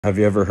Have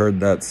you ever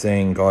heard that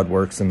saying, God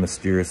works in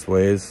mysterious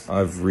ways?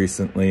 I've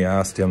recently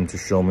asked him to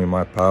show me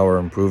my power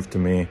and prove to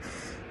me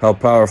how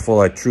powerful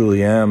I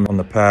truly am. On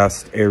the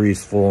past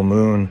Aries full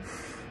moon,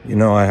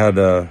 I had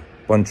a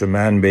bunch of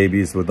man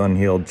babies with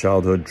unhealed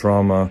childhood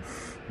trauma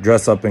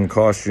dress up in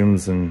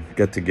costumes and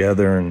get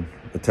together and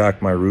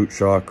attack my root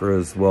chakra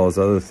as well as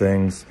other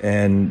things.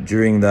 And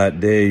during that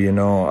day,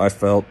 I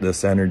felt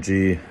this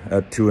energy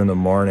at 2 in the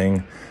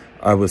morning.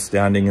 I was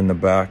standing in the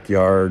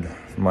backyard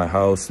of my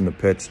house in the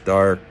pitch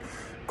dark,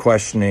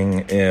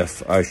 questioning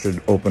if I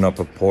should open up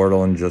a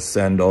portal and just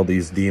send all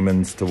these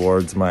demons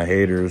towards my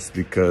haters,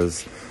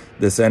 because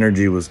this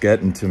energy was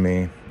getting to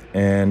me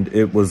and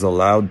it was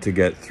allowed to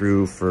get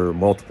through for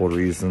multiple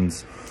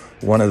reasons.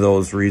 One of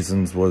those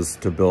reasons was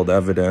to build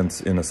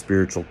evidence in a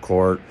spiritual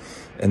court,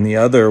 and the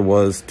other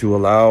was to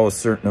allow a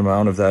certain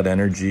amount of that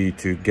energy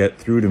to get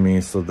through to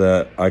me so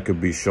that I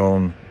could be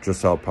shown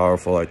just how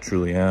powerful I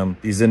truly am.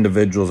 These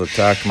individuals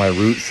attacked my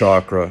root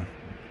chakra.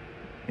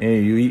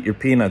 Hey, you eat your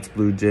peanuts,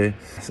 Blue Jay.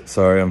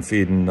 Sorry, I'm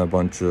feeding a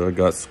bunch of, I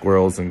got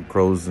squirrels and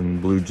crows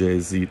and blue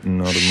jays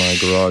eating out of my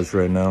garage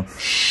right now.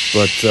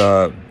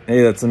 But,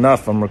 hey, that's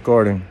enough, I'm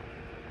recording.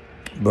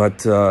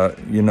 But,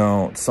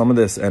 some of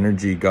this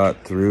energy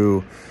got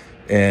through,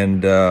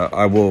 and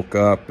I woke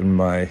up and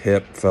my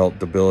hip felt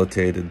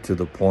debilitated to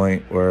the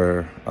point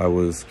where I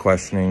was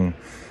questioning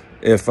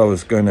if I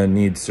was going to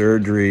need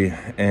surgery.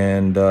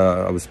 And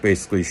I was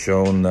basically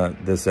shown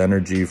that this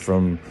energy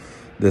from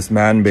this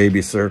man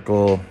baby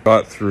circle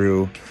got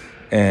through,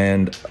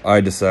 and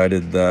I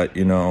decided that,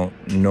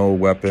 no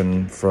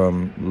weapon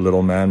from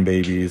little man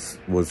babies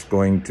was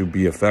going to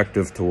be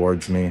effective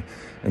towards me.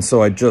 And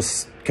so I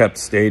just kept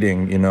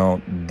stating,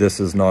 this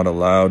is not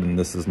allowed and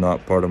this is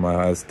not part of my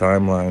highest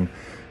timeline.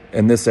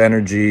 And this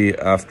energy,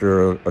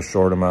 after a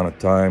short amount of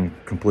time,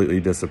 completely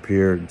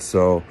disappeared.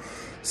 So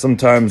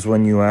sometimes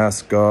when you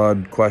ask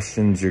God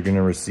questions, you're going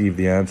to receive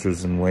the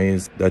answers in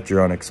ways that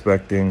you're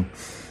unexpecting.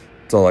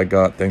 That's all I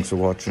got. Thanks for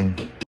watching.